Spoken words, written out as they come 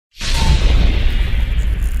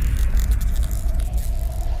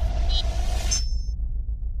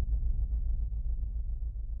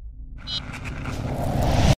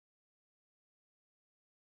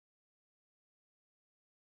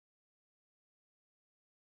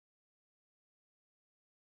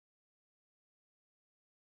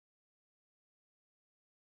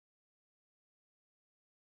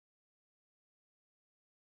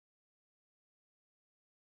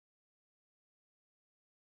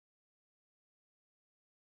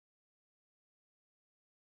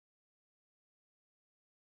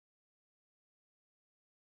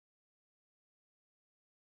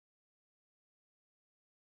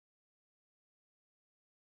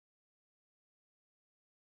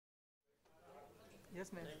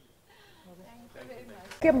Yes, ma'am. Thank you very much.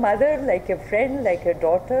 Like a mother, like a friend, like a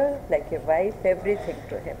daughter, like a wife, everything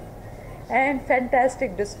to him. And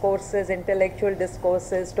fantastic discourses, intellectual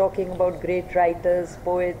discourses, talking about great writers,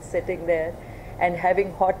 poets sitting there and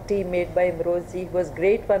having hot tea made by Imrozi. He was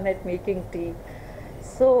great one at making tea.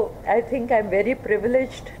 So I think I'm very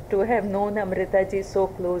privileged to have known Amrita ji so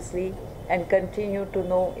closely and continue to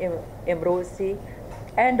know Imrozi,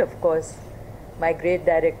 and of course my great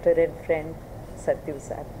director and friend Satyu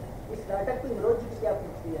sir. इस नाटक को इमरोज जी क्या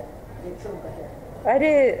पूछ लिया reaction का है?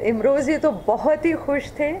 अरे इमरोज जी तो बहुत ही खुश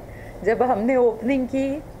थे जब हमने ओपनिंग की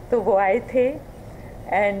तो वो आए थे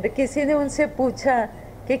एंड किसी ने उनसे पूछा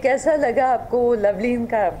कि कैसा लगा आपको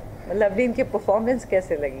लवलीन की परफॉर्मेंस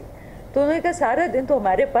कैसे लगी, तो उन्होंने कहा सारा दिन तो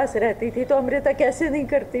हमारे पास रहती थी तो अमृता कैसे नहीं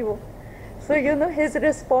करती वो. So you know his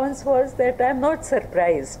response was that I am not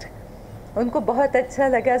surprised. उनको बहुत अच्छा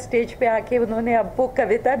लगा स्टेज पे आके. उन्होंने अब वो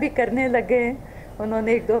कविता भी करने लगे हैं,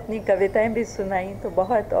 उन्होंने एक दो अपनी कविताएं भी सुनाई तो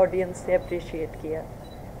बहुत ऑडियंस ने अप्रिशिएट किया.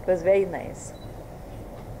 It was very nice.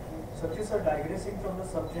 Satya sir, digressing from the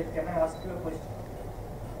subject, can I ask you a question?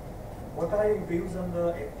 What are your views on the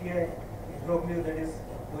FTI imbroglio that is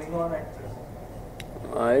going on at present?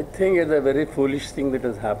 I think it's a very foolish thing that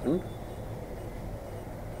has happened.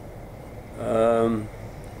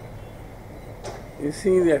 You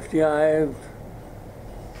see, the FTI,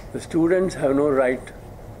 the students have no right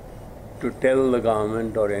to tell the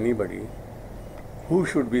government or anybody who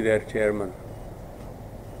should be their chairman.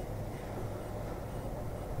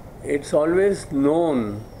 It's always known,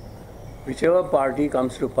 whichever party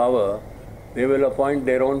comes to power, they will appoint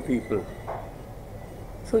their own people.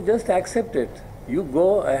 So just accept it. You go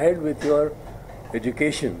ahead with your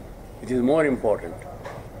education, which is more important,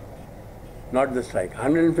 not the strike.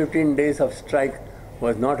 115 days of strike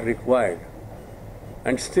was not required.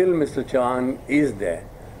 And still Mr. Chauhan is there.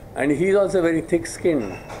 And he is also very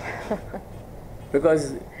thick-skinned.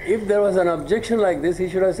 Because if there was an objection like this, he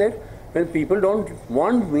should have said, when people don't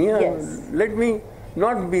want me, Yes. let me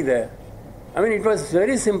not be there. I mean, it was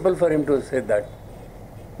very simple for him to say that.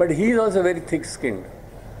 But he is also very thick-skinned.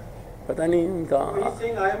 पता नहीं उनका. He's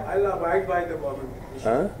saying I'll abide by the government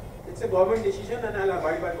decision. It's a government decision and I'll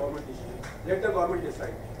abide by government decision. Let the government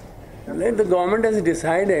decide. Let the government has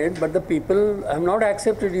decided, but the people have not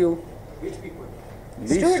accepted you. Which people?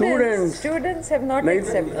 These students. Students have not Like,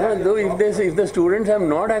 accepted. though if the students have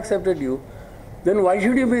not accepted you, then why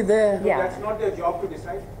should you be there? Yeah. That's not their job to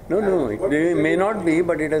decide. No, What they is may it? not be,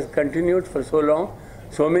 but it has continued for so long.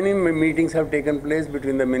 So many meetings have taken place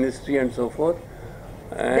between the ministry and so forth.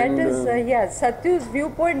 And, That is, Satyu's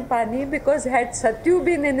viewpoint, Pani, because had Satyu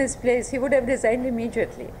been in his place, he would have resigned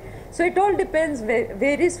immediately. So it all depends,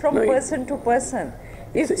 varies from No, person to person.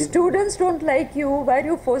 If students don't like you, why are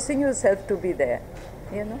you forcing yourself to be there?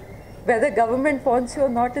 You know, whether government wants you or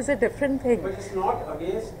not is a different thing. But it's not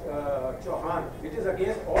against Chauhan. It is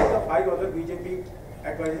against all the 5 other BJP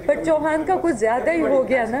advisory. But Chauhan का कुछ ज़्यादा ही हो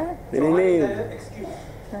गया ना? नहीं, Excuse.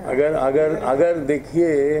 अगर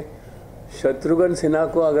देखिए शत्रुघ्न सिन्हा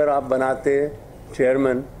को अगर आप बनाते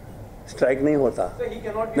चेयरमैन, स्ट्राइक नहीं होता. So he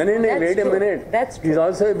cannot be. नहीं, That's wait a true. minute. That's He's true.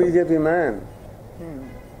 also a BJP man.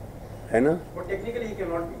 है ना? But technically he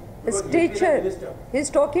cannot be. His Because he is a stature. minister. He's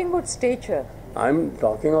talking about stature. I'm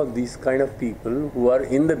talking of these kind of people who are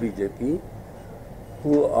in the BJP,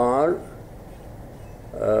 who are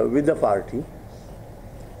with the party.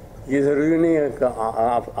 ये ज़रूरी नहीं है कि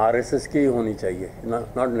आप RSS की ही होनी चाहिए,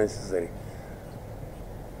 not necessary.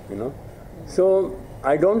 You know, so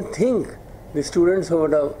I don't think the students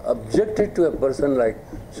would have objected to a person like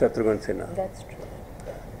Shatrughan Sinha, That's true.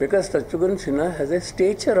 because Shatrughan Sinha has a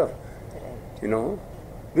stature of, you know,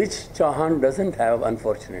 which Chauhan doesn't have,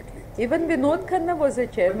 unfortunately. Even Vinod Khanna was a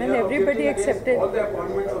chairman. They are Everybody objecting against accepted. all the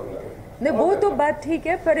appointments of BJP. नहीं वो तो बात ठीक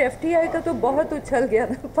है, पर FTI का तो बहुत उछल गया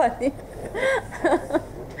ना पानी.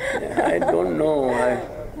 I don't know.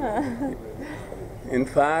 In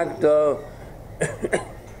fact,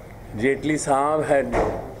 Jaitley Saab had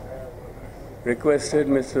requested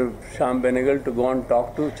Mr. Shyam Benegal to go and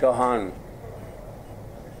talk to Chauhan.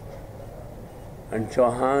 And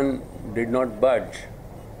Chauhan did not budge.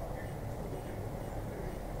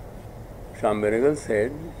 Shyam Benegal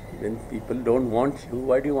said, when people don't want you,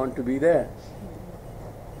 why do you want to be there?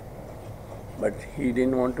 But he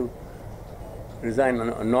didn't want to resign,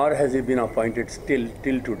 nor has he been appointed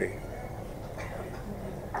till today.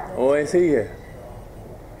 वो ऐसे ही है,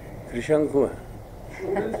 त्रिशंकु है.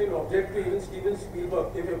 Students will object to even Steven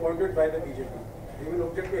Spielberg if appointed by the BJP. They will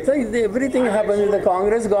object to So everything happens. If the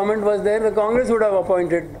Congress government was there, the Congress would have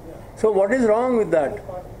appointed. So what is wrong with that?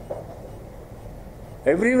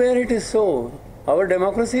 Everywhere it is so. Our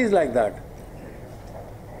democracy is like that.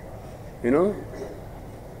 You know,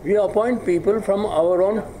 we appoint people from our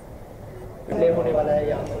own. Play होने वाला है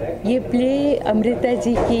यहाँ पर? ये play Amrita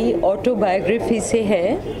ji की autobiography से है,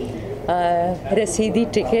 रसीदी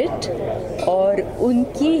टिकट, और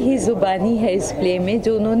उनकी ही ज़ुबानी है इस प्ले में।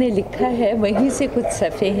 जो उन्होंने लिखा है वहीं से कुछ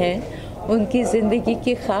सफ़े हैं, उनकी ज़िंदगी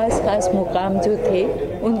के ख़ास मुकाम जो थे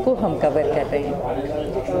उनको हम कवर कर रहे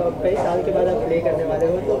हैं। कई साल के बाद आप प्ले करने वाले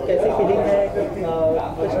हो, तो कैसी फीलिंग है?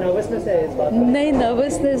 कुछ नर्वसनेस है इस बात? नहीं,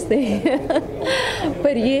 नर्वसनेस नहीं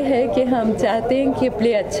पर ये है कि हम चाहते हैं कि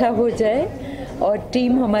प्ले अच्छा हो जाए, और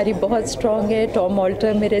टीम हमारी बहुत स्ट्रॉन्ग है। टॉम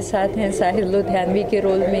ऑल्टर मेरे साथ हैं साहिर लुधियानवी के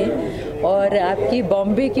रोल में, और आपकी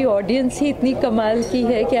बॉम्बे की ऑडियंस ही इतनी कमाल की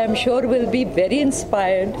है कि I am sure will be very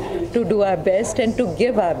inspired to do our best and to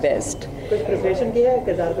give our best. कुछ प्रिपरेशन की है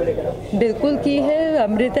किरदार को लेकर? बिल्कुल की है।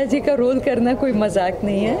 अमृता जी का रोल करना कोई मजाक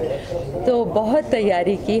नहीं है, तो बहुत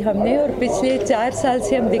तैयारी की हमने, और पिछले 4 साल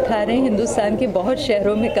से हम दिखा रहे हैं, हिंदुस्तान के बहुत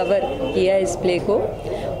शहरों में कवर किया इस प्ले को,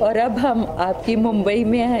 और अब हम आपकी मुंबई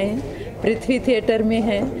में आए, पृथ्वी थिएटर में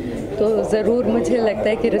हैं, तो ज़रूर मुझे लगता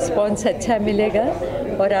है कि रिस्पांस अच्छा मिलेगा,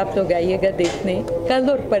 और आप लोग आइएगा देखने। कल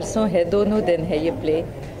और परसों है, दोनों दिन है ये प्ले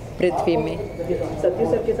पृथ्वी में। सत्यू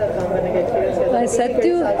सर के साथ काम करने का एक्सपीरियंस कैसा है?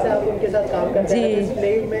 सत्यू से आप उनके साथ काम करते हैं, इस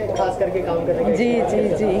प्ले में खास करके काम करने का?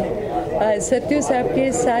 जी सत्यू साहब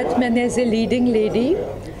के साथ मैंने as a leading lady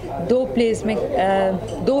 2 place में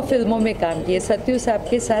 2 फिल्मों में काम किया। सत्यू साहब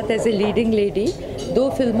के साथ एज ए लीडिंग लेडी 2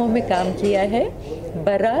 फिल्मों में काम किया है,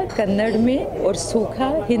 बरा कन्नड़ में और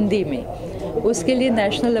सूखा हिंदी में। उसके लिए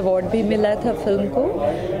नेशनल अवार्ड भी मिला था फिल्म को,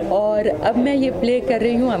 और अब मैं ये प्ले कर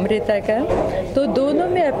रही हूँ अमृता का, तो दोनों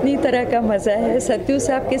में अपनी तरह का मज़ा है। सत्यू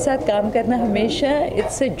साहब के साथ काम करना हमेशा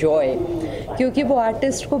इट्स ए जॉय, क्योंकि वो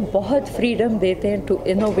आर्टिस्ट को बहुत फ्रीडम देते हैं to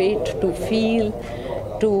innovate, to feel,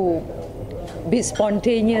 to be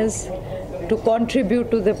spontaneous, to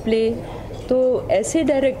contribute to the play. तो ऐसे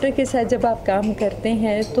डायरेक्टर के साथ जब आप काम करते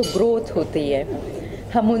हैं तो ग्रोथ होती है,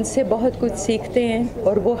 हम उनसे बहुत कुछ सीखते हैं,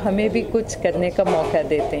 और वो हमें भी कुछ करने का मौका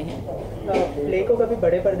देते हैं। प्ले को कभी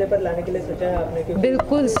बड़े पर्दे पर लाने के लिए सोचा है आपने?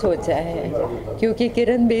 बिल्कुल सोचा है, क्योंकि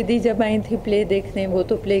किरण बेदी जब आई थी प्ले देखने, वो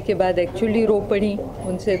तो प्ले के बाद एक्चुअली रो पड़ी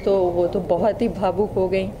उनसे, तो वो तो बहुत ही भावुक हो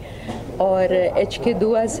गई। और HK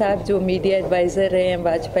दुआ साहब जो मीडिया एडवाइज़र रहे हैं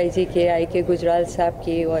वाजपेयी जी के, IK गुजराल साहब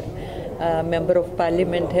की, और मेंबर ऑफ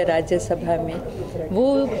पार्लियामेंट है राज्यसभा में, वो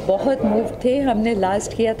बहुत मूव थे। हमने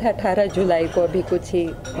लास्ट किया था 18 जुलाई को, अभी कुछ ही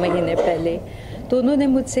महीने पहले, तो उन्होंने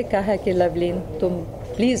मुझसे कहा कि लवलिन तुम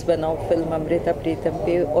प्लीज़ बनाओ फिल्म अमृता प्रीतम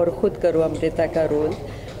पे, और ख़ुद करो अमृता का रोल।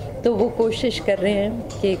 तो वो कोशिश कर रहे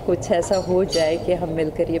हैं कि कुछ ऐसा हो जाए कि हम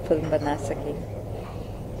मिलकर ये फिल्म बना सकें।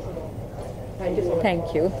 Thank you.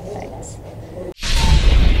 Thank you, thanks.